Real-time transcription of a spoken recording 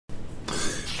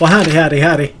Well, howdy, howdy,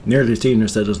 howdy. Nearly Senior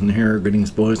Citizen here.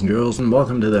 Greetings, boys and girls, and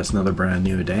welcome to this another brand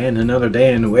new day, and another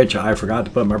day in which I forgot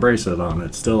to put my bracelet on.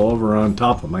 It's still over on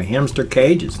top of my hamster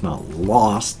cage. It's not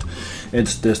lost.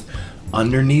 It's just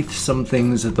underneath some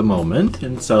things at the moment,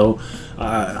 and so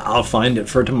I'll find it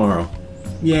for tomorrow.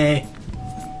 Yay.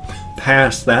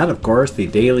 Past that, of course, the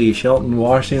daily Shelton,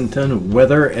 Washington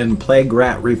weather and plague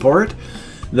rat report.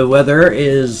 The weather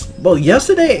is, well,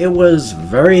 yesterday it was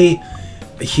very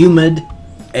humid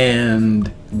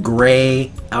and gray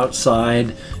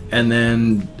outside, and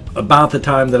then about the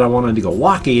time that I wanted to go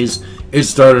walkies, it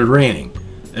started raining,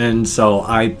 and so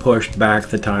I pushed back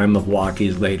the time of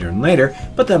walkies later and later.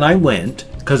 But then I went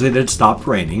because it had stopped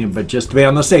raining, but just to be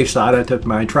on the safe side, I took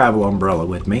my travel umbrella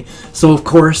with me. So of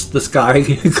course the sky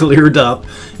cleared up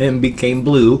and became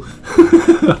blue.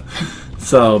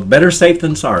 So better safe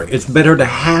than sorry. It's better to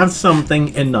have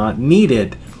something and not need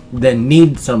it than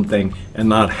need something and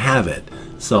not have it.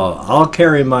 So I'll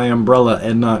carry my umbrella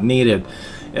and not need it,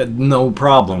 no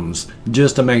problems,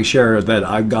 just to make sure that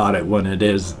I've got it when it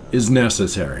is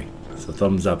necessary. So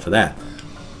thumbs up for that.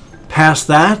 Past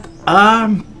that,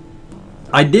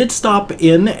 I did stop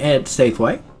in at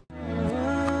Safeway.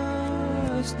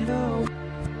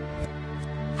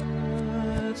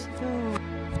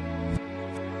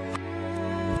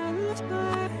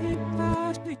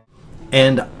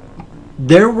 And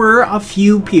there were a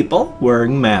few people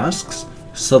wearing masks,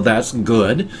 so that's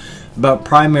good. But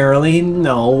primarily,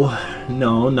 no,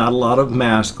 not a lot of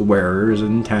mask wearers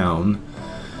in town.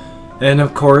 And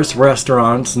of course,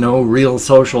 restaurants, no real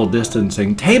social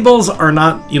distancing. Tables are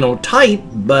not, tight,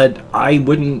 but I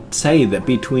wouldn't say that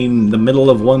between the middle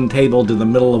of one table to the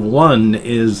middle of one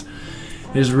is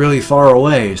really far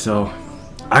away. So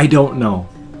I don't know.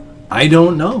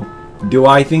 Do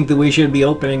I think that we should be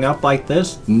opening up like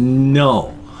this?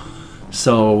 No.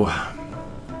 So,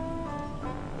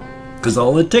 because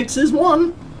all it takes is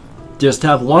one. Just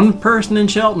have one person in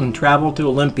Shelton travel to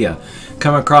Olympia,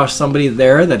 come across somebody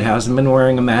there that hasn't been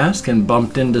wearing a mask, and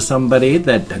bumped into somebody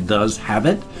that does have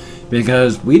it,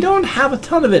 because we don't have a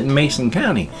ton of it in Mason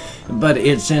County, but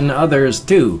it's in others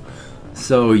too.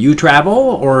 So you travel,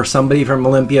 or somebody from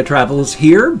Olympia travels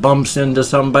here, bumps into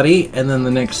somebody, and then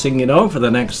the next thing you know, for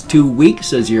the next 2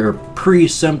 weeks, as you're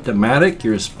pre-symptomatic,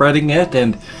 you're spreading it,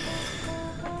 and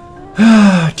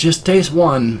just takes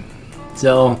one.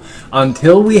 So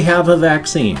until we have a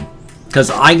vaccine,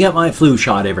 because I get my flu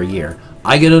shot every year,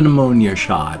 I get a pneumonia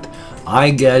shot,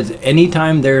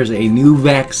 anytime there's a new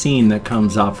vaccine that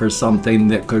comes out for something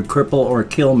that could cripple or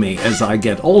kill me as I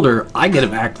get older, I get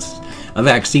a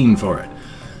vaccine for it.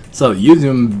 So you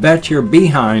can bet your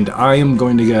behind I am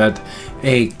going to get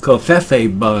a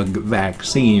covfefe bug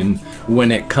vaccine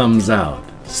when it comes out.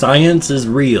 Science is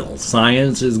real.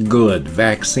 Science is good.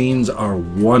 Vaccines are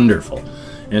wonderful.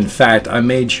 In fact, I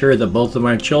made sure that both of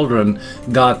my children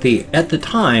got the, at the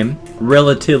time,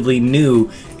 relatively new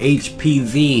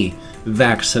HPV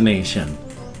vaccination.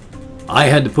 I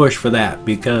had to push for that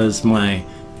because my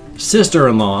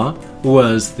sister-in-law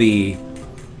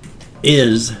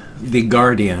is the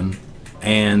guardian,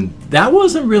 and that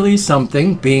wasn't really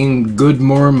something, being good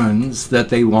Mormons, that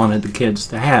they wanted the kids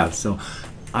to have. So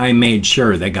I made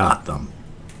sure they got them.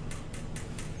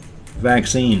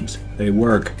 Vaccines, they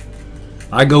work.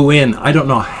 I go in, I don't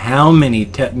know how many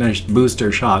tetanus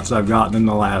booster shots I've gotten in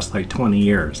the last 20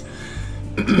 years.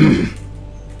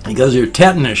 Because your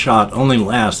tetanus shot only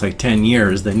lasts 10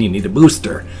 years, then you need a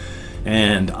booster.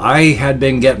 And I had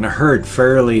been getting hurt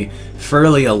fairly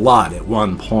a lot at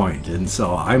one point, and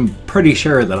so I'm pretty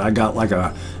sure that I got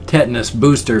a tetanus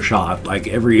booster shot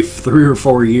every 3 or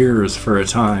 4 years for a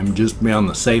time, just to be on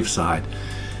the safe side.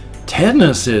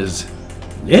 Tetanus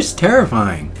it's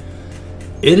terrifying.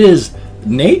 It is.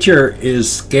 Nature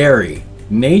is scary.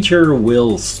 Nature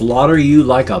will slaughter you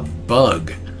like a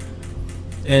bug.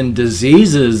 And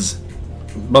diseases,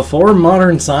 before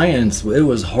modern science, it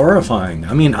was horrifying.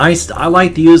 I mean, I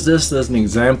like to use this as an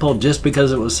example just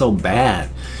because it was so bad.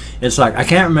 It's I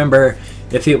can't remember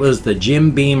if it was the Jim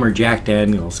Beam or Jack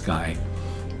Daniels guy,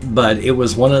 but it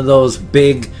was one of those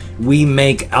big we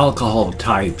make alcohol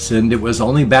types, and it was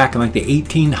only back in the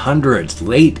 1800s,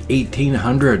 late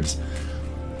 1800s.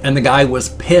 And the guy was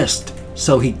pissed,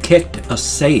 so he kicked a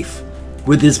safe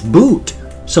with his boot.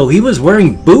 So he was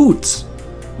wearing boots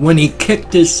when he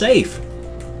kicked his safe,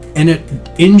 and it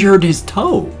injured his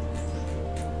toe.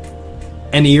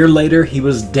 And a year later, he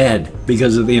was dead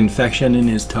because of the infection in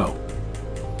his toe.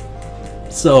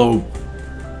 So,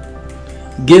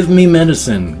 give me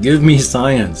medicine, give me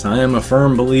science. I am a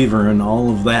firm believer in all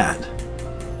of that.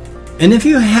 And if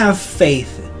you have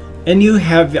faith and you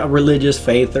have a religious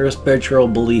faith or a spiritual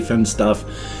belief and stuff,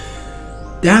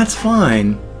 that's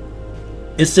fine.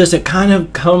 It's just it kind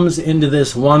of comes into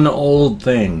this one old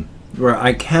thing where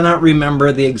I cannot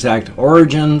remember the exact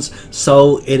origins,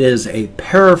 so it is a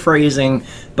paraphrasing,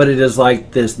 but it is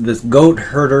like this goat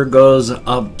herder goes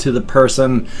up to the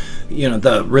person, you know,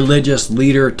 the religious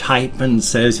leader type, and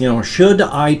says, you know, should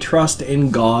I trust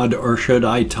in God or should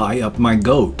I tie up my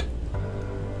goat?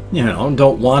 You know,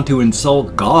 don't want to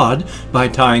insult God by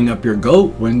tying up your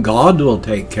goat when God will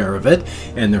take care of it.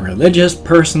 And the religious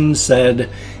person said,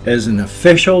 as an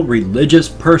official religious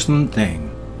person thing,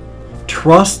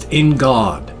 trust in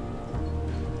God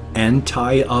and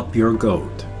tie up your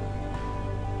goat.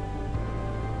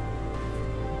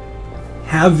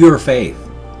 Have your faith,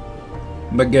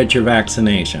 but get your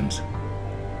vaccinations.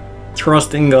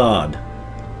 Trust in God,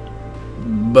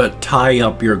 but tie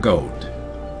up your goat.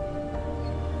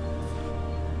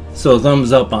 So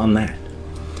thumbs up on that.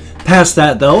 Past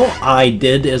that though, I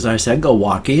did, as I said, go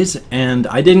walkies, and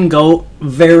I didn't go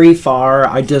very far.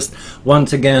 I just,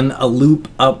 once again, a loop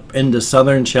up into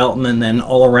southern Shelton and then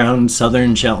all around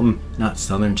southern Shelton, not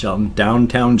southern Shelton,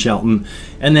 downtown Shelton,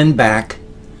 and then back.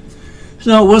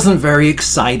 So it wasn't very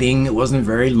exciting, it wasn't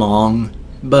very long,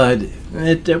 but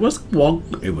it was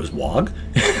wog.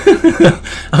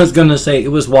 I was gonna say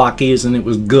it was walkies and it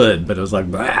was good, but it was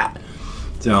like blah.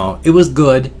 So it was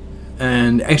good.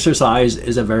 And exercise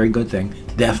is a very good thing.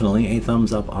 Definitely a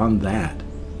thumbs up on that.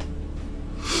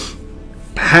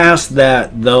 Past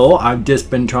that, though, I've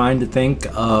just been trying to think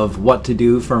of what to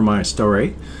do for my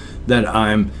story. That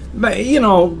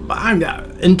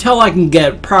until I can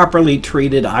get properly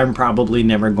treated, I'm probably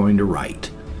never going to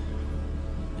write.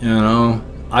 You know,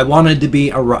 I wanted to be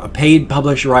a paid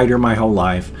published writer my whole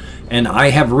life. And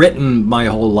I have written my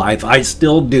whole life. I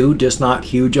still do, just not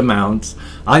huge amounts.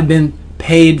 I've been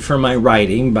paid for my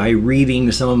writing by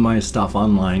reading some of my stuff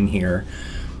online here.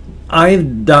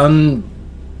 I've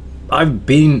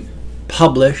been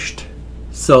published,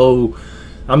 so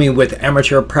I mean, with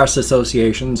amateur press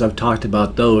associations, I've talked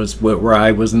about those where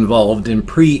I was involved in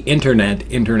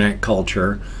pre-internet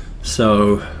culture.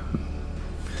 So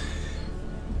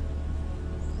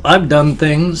I've done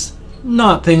things,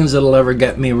 not things that'll ever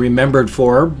get me remembered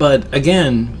for, but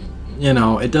again, you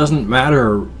know, it doesn't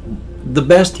matter. The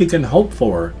best you can hope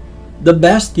for,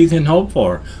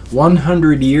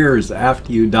 100 years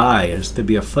after you die, is to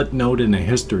be a footnote in a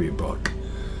history book.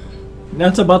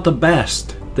 That's about the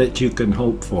best that you can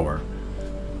hope for.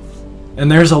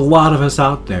 And there's a lot of us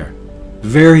out there.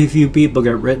 Very few people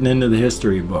get written into the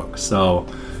history book, so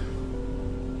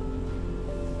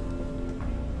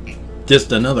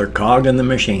just another cog in the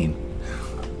machine.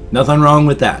 Nothing wrong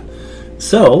with that.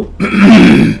 So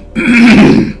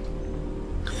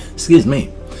excuse me.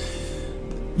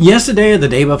 Yesterday or the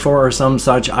day before or some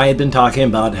such, I had been talking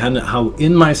about how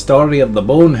in my story of the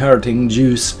bone hurting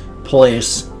juice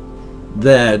place,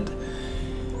 that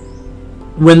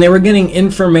when they were getting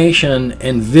information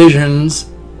and visions,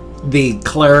 the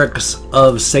clerics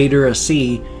of Seder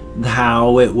Asi,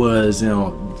 how it was, you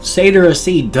know, Seder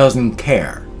Asi doesn't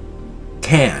care.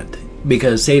 Can't.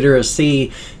 Because Seder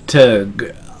Asi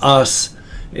to us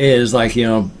is like, you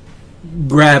know,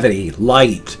 gravity,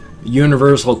 light,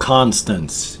 universal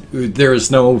constants. There is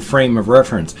no frame of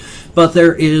reference, but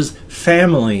there is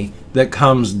family that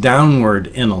comes downward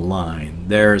in a line.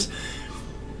 There's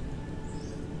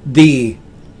the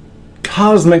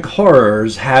cosmic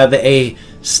horrors have a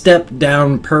step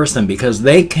down person because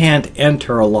they can't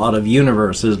enter a lot of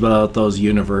universes without those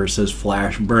universes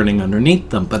flash burning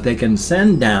underneath them, but they can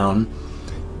send down,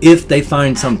 if they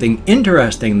find something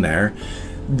interesting there,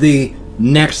 the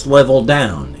next level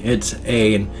down. It's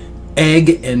an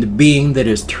egg and being that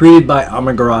is treated by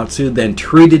Amaterasu, then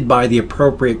treated by the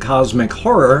appropriate cosmic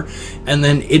horror, and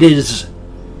then it is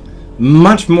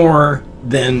much more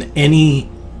than any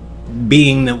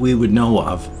being that we would know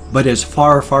of, but is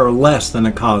far, far less than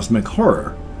a cosmic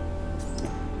horror.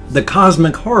 The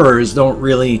cosmic horrors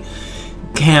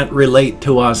can't relate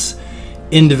to us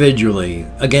individually.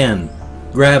 Again,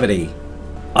 gravity,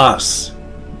 us,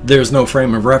 there's no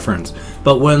frame of reference.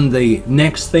 But when the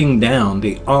next thing down,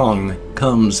 the Ong,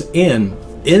 comes in,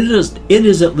 it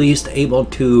is at least able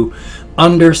to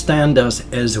understand us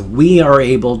as we are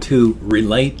able to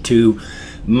relate to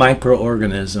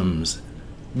microorganisms.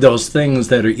 Those things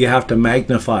that you have to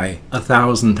magnify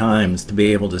 1,000 times to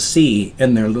be able to see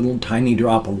in their little tiny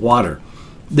drop of water.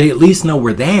 They at least know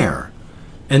we're there,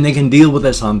 and they can deal with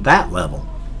us on that level.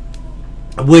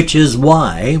 Which is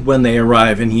why, when they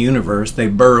arrive in the universe, they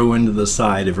burrow into the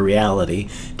side of reality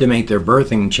to make their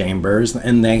birthing chambers,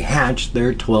 and they hatch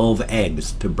their 12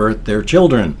 eggs to birth their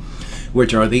children,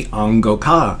 which are the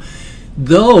Angoka.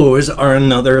 Those are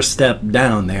another step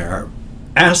down. They are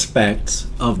aspects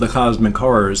of the cosmic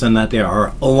horrors, and that they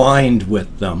are aligned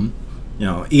with them. You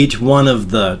know, each one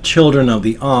of the children of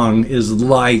the Ang is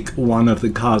like one of the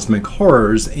cosmic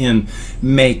horrors in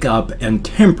makeup and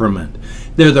temperament.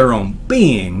 They're their own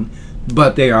being,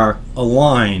 but they are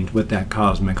aligned with that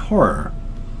cosmic horror.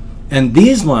 And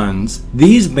these ones,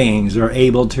 these beings, are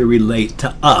able to relate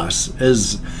to us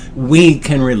as we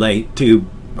can relate to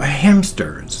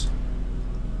hamsters.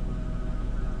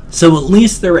 So at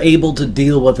least they're able to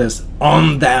deal with us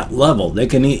on that level. They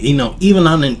can, you know, even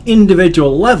on an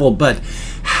individual level, but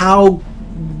how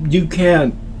you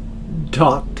can't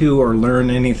talk to or learn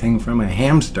anything from a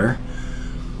hamster.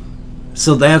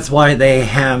 So that's why they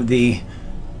have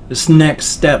this next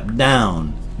step down,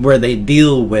 where they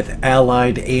deal with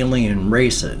allied alien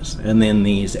races. And then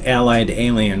these allied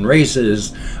alien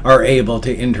races are able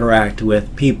to interact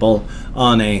with people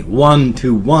on a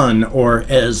one-to-one, or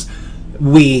as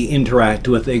we interact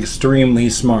with extremely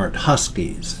smart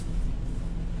huskies.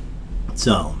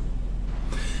 So,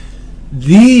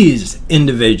 these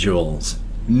individuals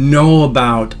know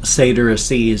about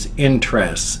Satyr-See's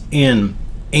interests in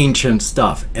ancient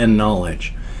stuff and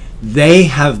knowledge. They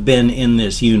have been in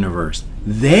this universe.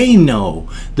 They know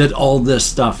that all this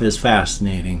stuff is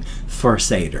fascinating for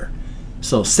Satyr.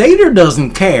 So Satyr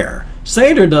doesn't care.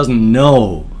 Satyr doesn't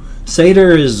know.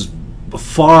 Satyr is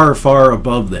far, far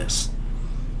above this.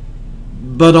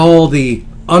 But all the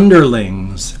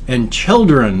underlings and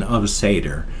children of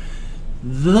Satyr,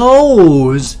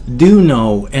 those do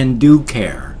know and do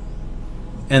care.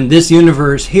 And this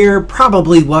universe here,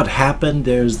 probably what happened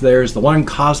is there's the one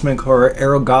cosmic horror,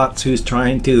 Erogots, who's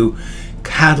trying to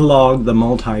catalog the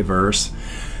multiverse,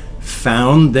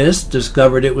 found this,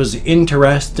 discovered it was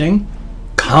interesting,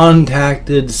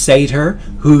 contacted Satyr,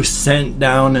 who sent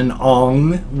down an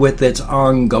Ong with its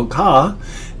Angoka,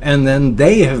 and then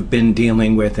they have been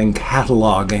dealing with and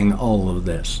cataloging all of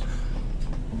this.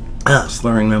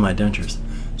 Slurring in my dentures.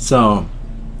 So,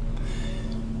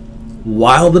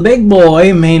 while the big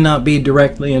boy may not be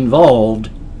directly involved,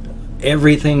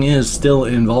 everything is still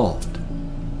involved.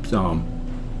 So,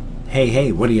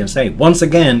 hey, what do you say? Once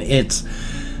again, it's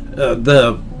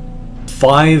the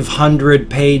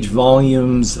 500-page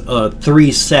volumes,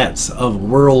 3 sets of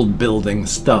world-building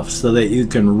stuff, so that you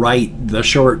can write the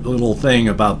short little thing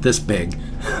about this big.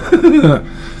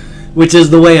 Which is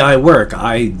the way I work.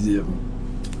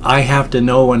 I have to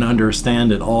know and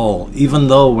understand it all. Even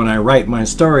though when I write my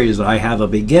stories, I have a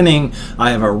beginning,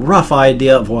 I have a rough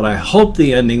idea of what I hope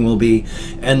the ending will be,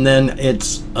 and then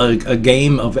it's a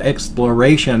game of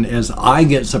exploration as I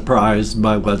get surprised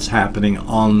by what's happening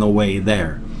on the way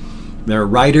there. There are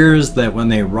writers that when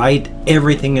they write,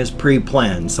 everything is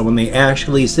pre-planned. So when they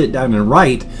actually sit down and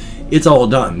write, it's all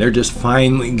done. They're just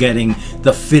finally getting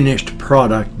the finished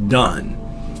product done.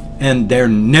 And they're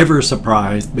never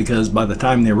surprised, because by the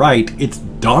time they write, it's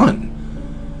done.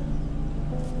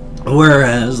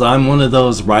 Whereas I'm one of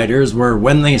those writers where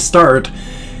when they start,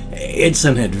 it's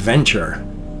an adventure.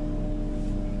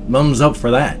 Thumbs up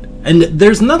for that. And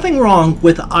there's nothing wrong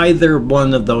with either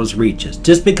one of those reaches.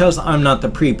 Just because I'm not the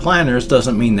pre-planners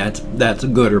doesn't mean that's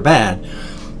good or bad.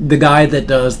 The guy that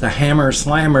does the Hammer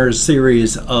Slammers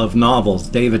series of novels,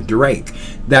 David Drake,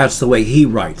 that's the way he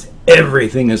writes.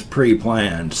 Everything is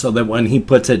pre-planned, so that when he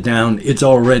puts it down, it's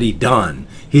already done.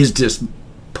 He's just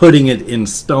putting it in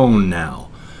stone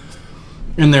now.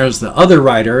 And there's the other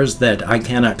writers that I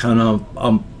cannot come up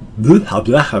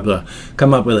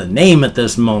with a name at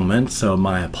this moment, so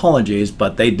my apologies,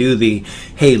 but they do the,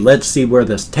 hey, let's see where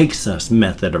this takes us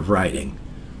method of writing.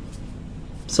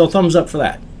 So thumbs up for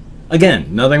that.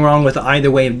 Again, nothing wrong with either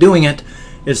way of doing it,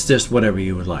 it's just whatever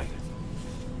you would like.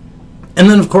 And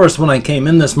then, of course, when I came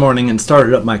in this morning and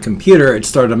started up my computer, it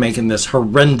started making this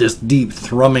horrendous deep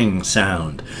thrumming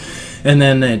sound. And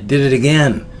then it did it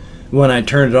again when I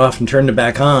turned it off and turned it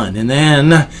back on. And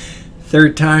then,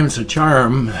 third time's a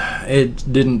charm, it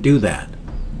didn't do that.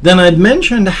 Then I'd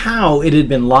mentioned how it had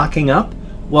been locking up.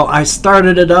 Well, I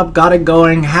started it up, got it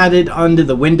going, had it onto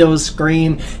the Windows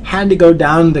screen, had to go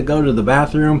down to go to the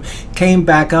bathroom, came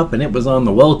back up, and it was on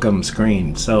the welcome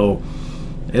screen. So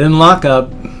it didn't lock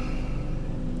up.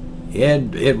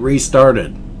 It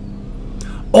restarted.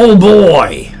 Oh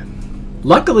boy!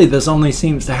 Luckily, this only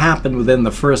seems to happen within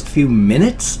the first few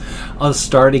minutes of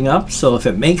starting up, so if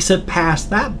it makes it past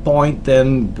that point,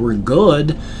 then we're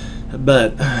good.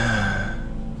 But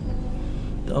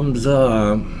thumbs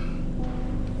up.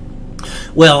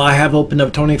 Well, I have opened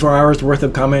up 24 hours worth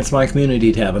of comments in my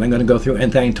community tab, and I'm going to go through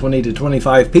and thank 20 to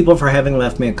 25 people for having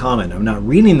left me a comment. I'm not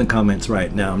reading the comments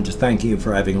right now. I'm just thanking you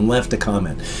for having left a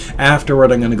comment.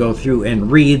 Afterward, I'm going to go through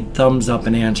and read, thumbs up,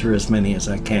 and answer as many as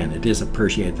I can. It is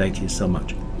appreciated. Thank you so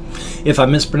much. If I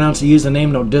mispronounce the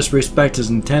username, no disrespect is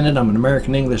intended. I'm an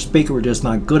American English speaker. We're just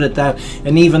not good at that.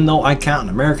 And even though I count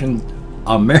American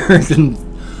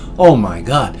oh my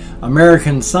God,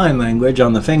 American Sign Language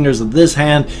on the fingers of this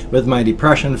hand with my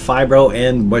depression, fibro,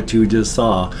 and what you just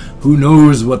saw. Who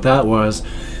knows what that was?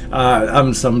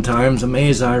 I'm sometimes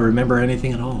amazed I remember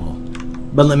anything at all.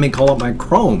 But let me call up my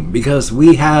Chrome, because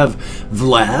we have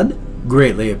Vlad,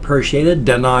 greatly appreciated.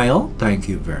 Denial, thank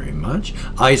you very much.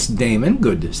 Ice Damon,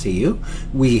 good to see you.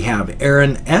 We have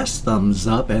Aaron S, thumbs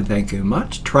up, and thank you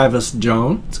much. Travis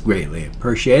Jones, greatly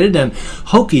appreciated. And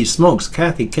Hokey Smokes,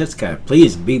 Kathy Kitscat,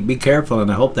 please be careful,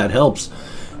 and I hope that helps.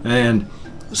 And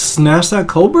Snasa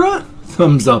Cobra,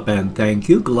 thumbs up and thank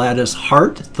you. Gladys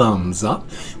Hart, thumbs up.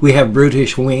 We have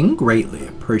Brutish Wing, greatly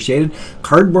appreciated.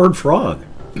 Cardboard Frog,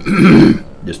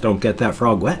 just don't get that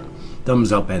frog wet.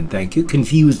 Thumbs up and thank you.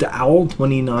 Confused Owl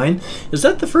 29. Is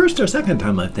that the first or second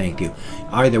time I thanked you?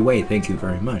 Either way, thank you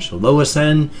very much. So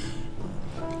Lowesan,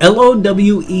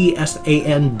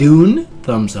 Lowesan Dune.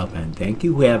 Thumbs up and thank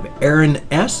you. We have Aaron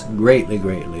S. Greatly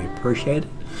appreciated.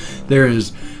 There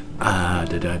is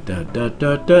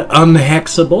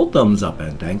Unhexable. Thumbs up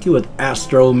and thank you. With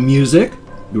Astro Music.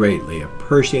 Greatly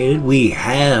appreciated. We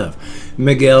have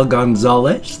Miguel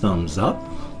Gonzalez. Thumbs up.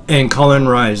 And Colin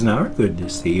Reisner, good to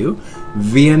see you.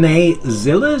 Vianney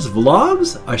Zillas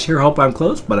Vlogs, I sure hope I'm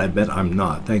close, but I bet I'm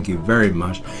not. Thank you very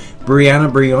much. Brianna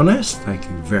Briones, thank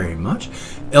you very much.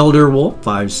 Elder Wolf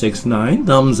 569,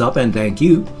 thumbs up and thank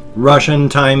you. Russian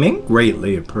Timing,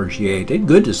 greatly appreciated.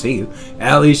 Good to see you.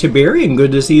 Ali Siberian,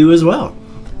 good to see you as well.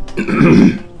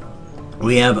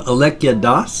 We have Alekia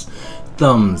Das,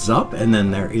 thumbs up, and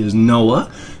then there is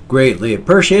Noah. Greatly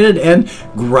appreciated, and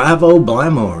Gravo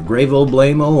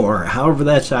Blamo, or however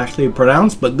that's actually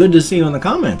pronounced, but good to see you in the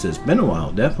comments. It's been a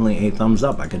while. Definitely a thumbs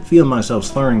up. I could feel myself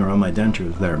slurring around my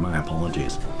dentures there. My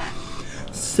apologies.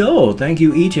 So, thank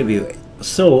you each of you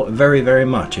so very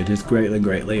much. It is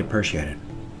greatly appreciated.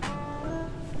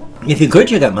 If you could,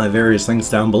 check out my various links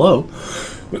down below.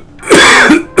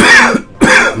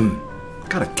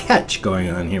 Got a catch going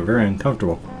on here. Very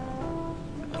uncomfortable.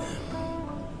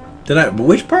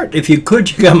 Which part? If you could,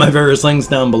 check out my various links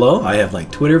down below. I have like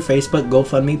Twitter, Facebook,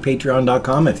 GoFundMe,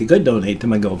 Patreon.com. If you could donate to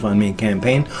my GoFundMe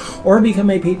campaign or become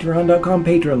a Patreon.com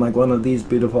patron like one of these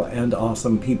beautiful and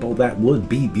awesome people, that would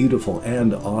be beautiful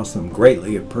and awesome.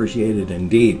 Greatly appreciated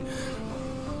indeed.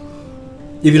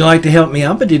 If you'd like to help me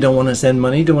out but you don't want to send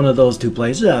money to one of those two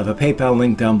places, I have a PayPal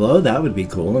link down below. That would be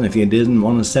cool. And if you didn't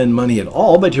want to send money at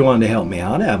all but you wanted to help me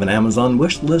out, I have an Amazon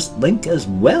wish list link as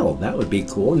well. That would be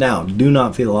cool. Now, do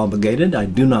not feel obligated. I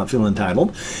do not feel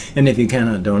entitled. And if you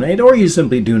cannot donate or you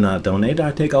simply do not donate,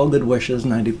 I take all good wishes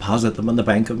and I deposit them in the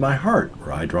bank of my heart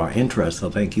where I draw interest. So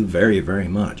thank you very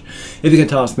much. If you could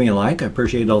toss me a like, I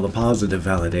appreciate all the positive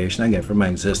validation I get from my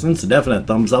existence. A definite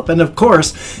thumbs up. And of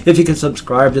course, if you could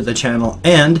subscribe to the channel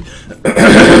and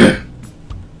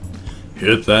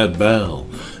hit that bell.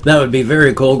 That would be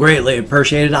very cool. Greatly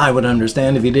appreciated. I would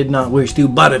understand if you did not wish to,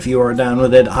 but if you are down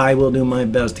with it, I will do my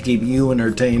best to keep you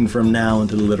entertained from now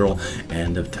until the literal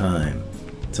end of time.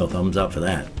 So thumbs up for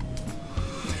that.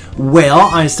 Well,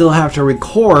 I still have to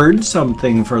record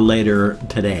something for later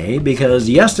today because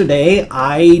yesterday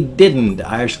I didn't.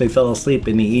 I actually fell asleep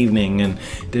in the evening and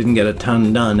didn't get a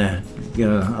ton done. I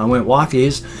went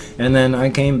walkies and then I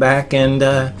came back and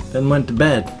then went to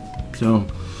bed. So,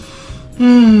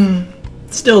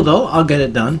 still though, I'll get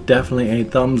it done. Definitely a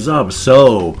thumbs up.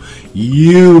 So,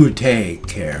 you take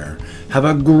care. Have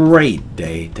a great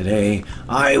day today.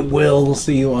 I will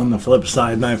see you on the flip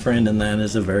side, my friend, and that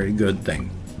is a very good thing.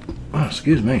 Oh,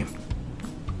 excuse me.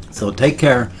 So take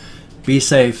care, be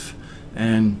safe,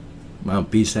 and, well,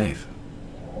 be safe.